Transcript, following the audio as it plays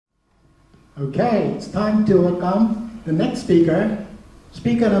Okay, it's time to welcome the next speaker.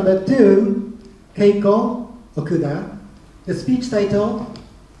 Speaker number 2, Keiko Okuda. The speech title,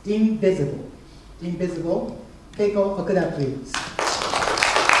 Invisible. Invisible. Keiko Okuda, please.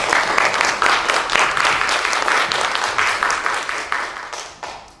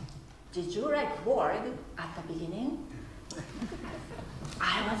 Did you write word at the beginning?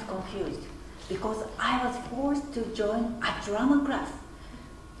 I was confused because I was forced to join a drama class.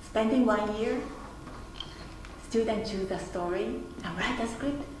 Spending 1 year, students choose a story and write a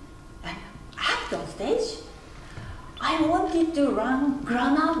script and act on stage. I wanted to learn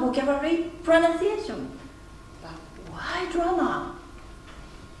grammar, vocabulary, pronunciation. But why drama?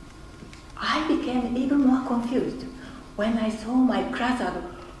 I became even more confused when I saw my class had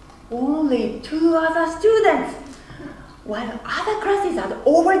only 2 other students, while other classes had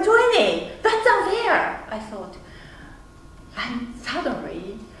over 20. That's unfair, I thought. And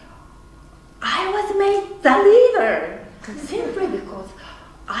suddenly, I was made the leader, simply because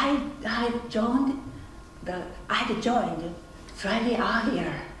I'd joined slightly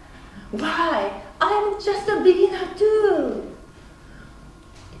earlier. Why? I'm just a beginner too.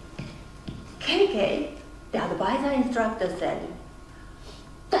 KK, the advisor instructor, said,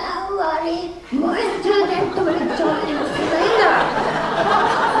 "Don't worry, more students will join us later."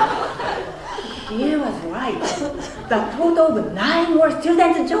 He was right. The total of 9 more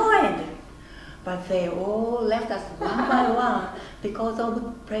students joined. But they all left us one by one because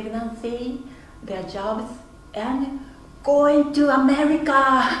of pregnancy, their jobs, and going to America.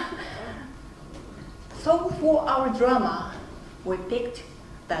 So for our drama, we picked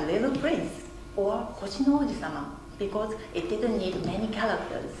The Little Prince, or Hoshi no Oji-sama, because it didn't need many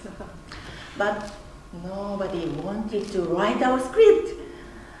characters. But nobody wanted to write our script.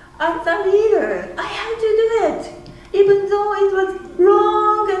 As the leader, I had to do it, even though it was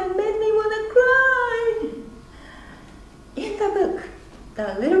wrong and made me want to cry. In the book,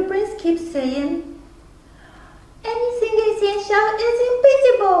 the little prince keeps saying, "Anything essential is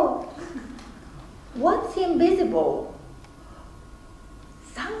invisible." What's invisible?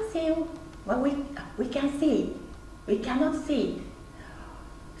 Something we can see, we cannot see.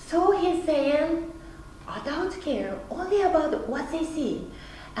 So he's saying, adults care only about what they see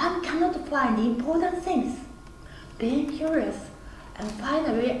and cannot find important things. Being curious, and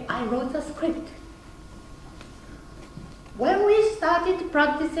finally I wrote the script. When we started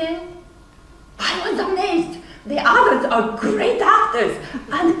practicing, I was amazed. The others are great actors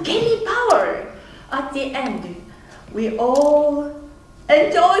and gave me power. At the end, we all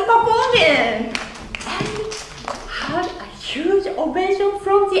enjoyed performing and had a huge ovation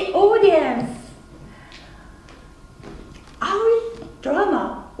from the audience. Our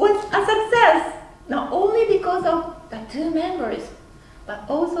drama was a success, not only because of the 2 members, but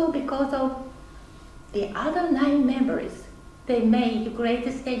also because of the other 9 members. They made great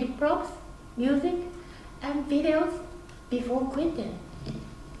stage props, music, and videos before quitting,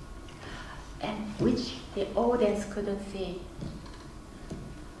 and which the audience couldn't see.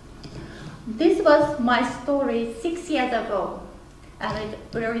 This was my story 6 years ago, and it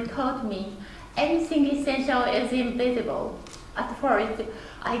really taught me anything essential is invisible. At first,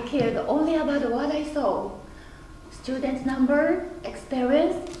 I cared only about what I saw: student number,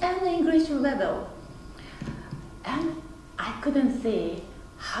 experience, and English level. And I couldn't see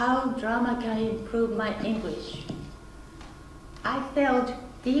how drama can improve my English. I felt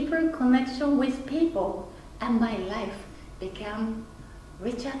deeper connection with people, and my life became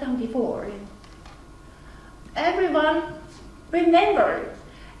richer than before. Everyone, remember,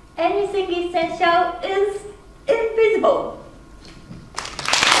 anything essential is invisible.